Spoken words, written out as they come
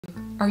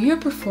Are you a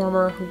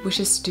performer who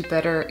wishes to do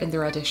better in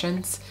their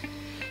auditions?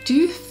 Do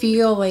you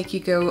feel like you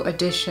go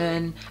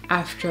audition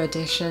after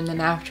audition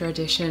and after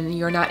audition,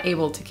 you're not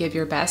able to give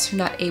your best, you're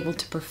not able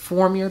to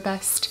perform your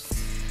best?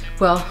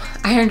 Well,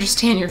 I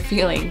understand your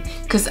feeling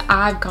because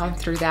I've gone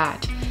through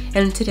that.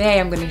 And today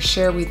I'm going to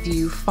share with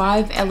you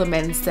 5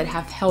 elements that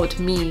have helped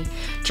me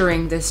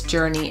during this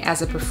journey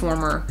as a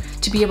performer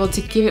to be able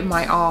to give it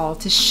my all,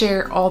 to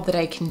share all that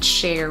I can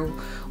share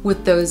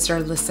with those that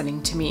are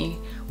listening to me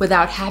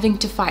without having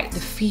to fight the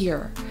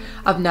fear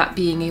of not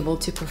being able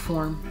to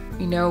perform.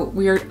 You know,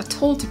 we are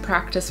told to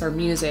practice our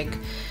music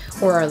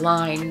or our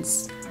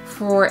lines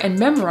and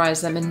memorize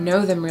them and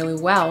know them really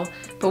well,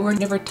 but we're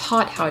never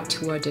taught how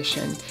to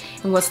audition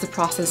and what's the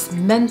process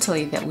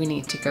mentally that we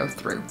need to go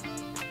through.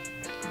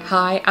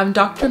 Hi, I'm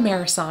Dr.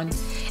 Marisan,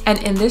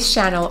 and in this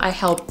channel I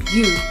help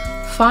you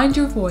find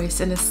your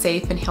voice in a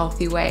safe and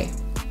healthy way.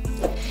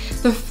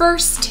 The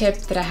first tip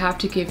that I have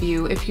to give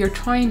you if you're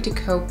trying to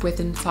cope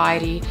with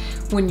anxiety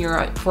when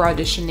you're for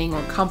auditioning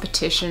or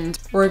competitions,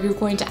 or if you're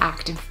going to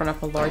act in front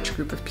of a large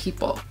group of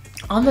people.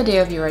 On the day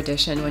of your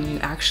audition, when you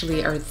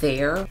actually are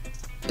there,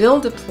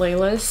 build a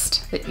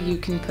playlist that you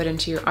can put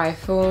into your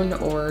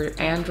iPhone or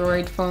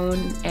Android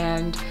phone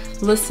and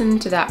listen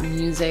to that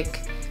music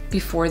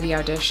before the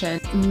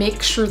audition.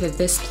 Make sure that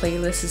this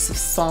playlist is of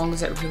songs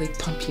that really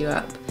pump you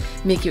up,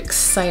 make you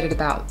excited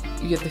about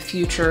the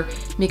future,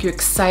 make you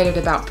excited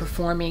about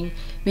performing,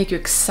 make you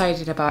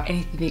excited about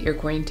anything that you're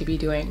going to be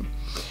doing,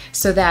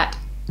 so that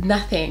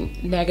nothing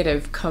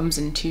negative comes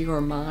into your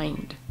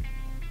mind.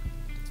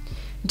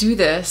 Do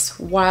this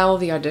while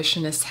the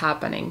audition is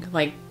happening,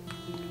 like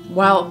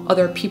while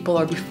other people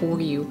are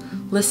before you.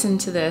 Listen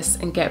to this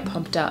and get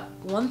pumped up.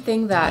 One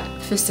thing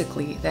that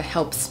physically that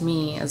helps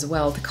me as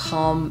well to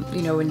calm,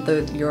 you know, when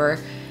your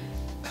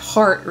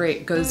heart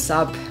rate goes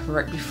up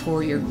right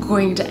before you're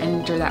going to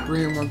enter that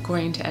room or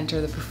going to enter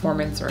the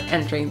performance or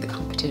entering the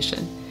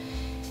competition,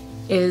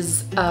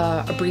 is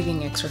a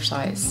breathing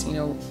exercise. You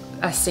know,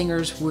 as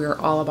singers, we're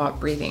all about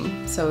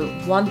breathing. So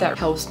one that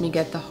helps me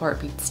get the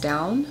heartbeats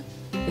down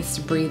is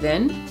to breathe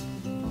in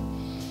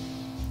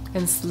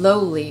and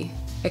slowly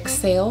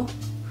exhale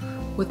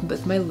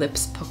with my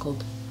lips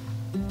puckled.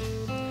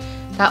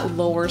 That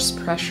lowers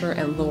pressure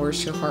and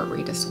lowers your heart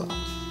rate as well.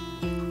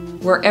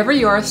 Wherever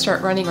you are,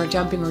 start running or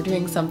jumping or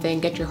doing something,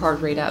 get your heart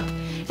rate up,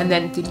 and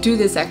then to do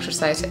this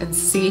exercise and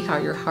see how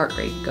your heart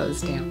rate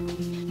goes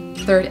down.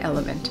 Third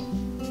element,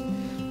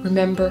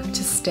 remember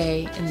to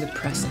stay in the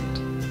present.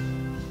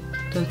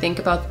 Don't think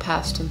about the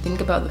past, don't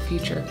think about the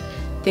future.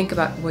 Think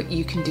about what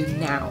you can do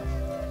now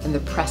in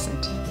the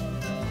present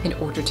in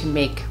order to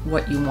make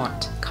what you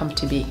want come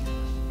to be.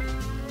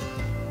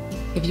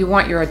 If you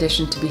want your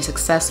audition to be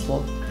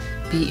successful,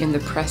 be in the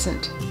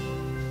present.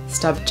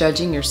 Stop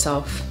judging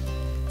yourself.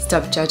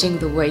 Stop judging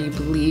the way you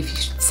believe you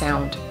should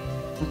sound.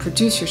 And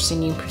produce your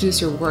singing,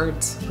 produce your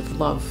words with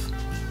love.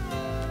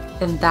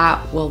 And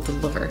that will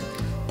deliver.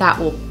 That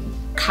will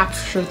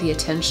capture the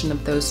attention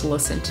of those who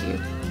listen to you.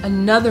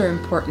 Another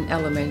important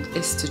element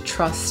is to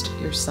trust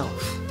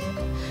yourself.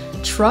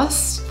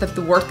 Trust that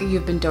the work that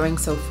you've been doing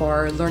so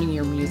far, learning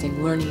your music,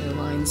 learning your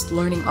lines,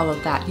 learning all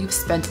of that, you've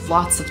spent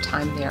lots of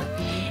time there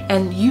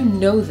and you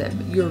know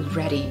them, you're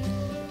ready,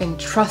 and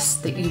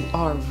trust that you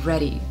are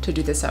ready to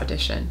do this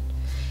audition.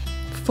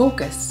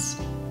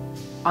 Focus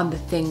on the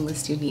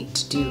things you need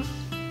to do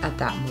at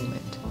that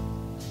moment.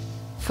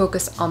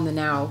 Focus on the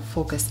now,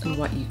 focus on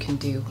what you can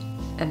do,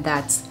 and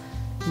that's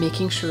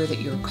making sure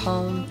that you're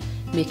calm,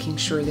 making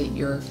sure that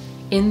you're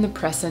in the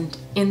present,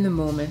 in the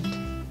moment,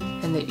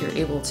 and that you're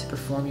able to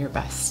perform your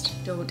best.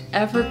 Don't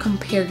ever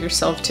compare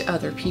yourself to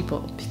other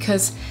people,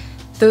 because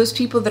those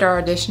people that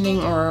are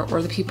auditioning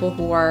or the people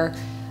who are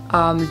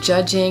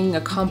judging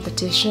a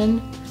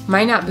competition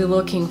might not be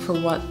looking for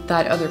what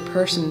that other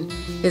person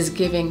is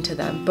giving to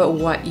them, but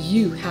what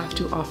you have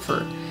to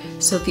offer.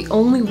 So the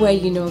only way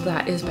you know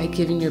that is by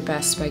giving your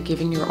best, by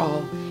giving your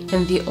all.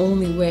 And the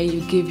only way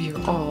you give your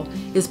all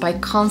is by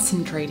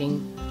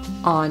concentrating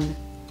on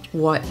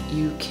what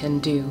you can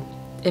do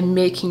and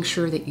making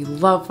sure that you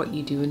love what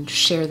you do and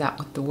share that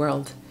with the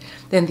world.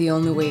 Then the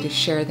only way to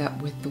share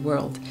that with the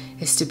world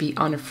is to be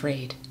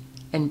unafraid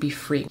and be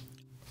free.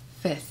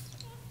 Fifth,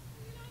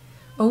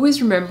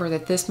 always remember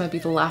that this might be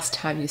the last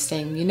time you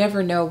sing. You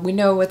never know. We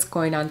know what's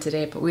going on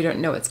today, but we don't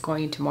know what's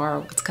going tomorrow,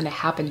 what's going to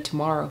happen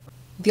tomorrow.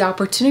 The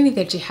opportunity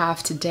that you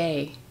have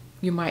today,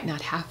 you might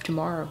not have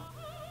tomorrow.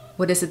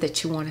 What is it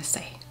that you want to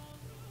say?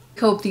 I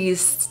hope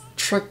these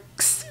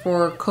tricks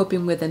for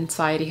coping with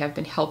anxiety have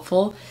been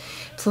helpful.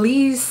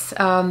 Please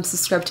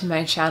subscribe to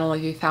my channel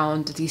if you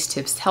found these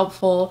tips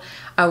helpful.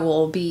 I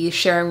will be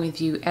sharing with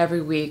you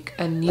every week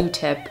a new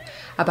tip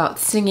about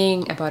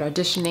singing, about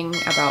auditioning,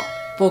 about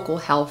vocal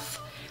health.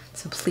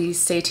 So please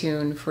stay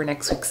tuned for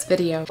next week's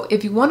video.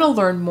 If you want to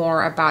learn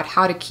more about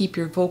how to keep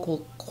your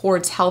vocal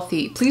cords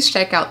healthy, please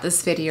check out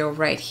this video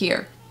right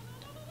here.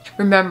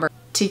 Remember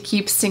to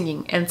keep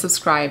singing and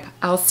subscribe.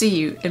 I'll see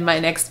you in my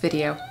next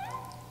video.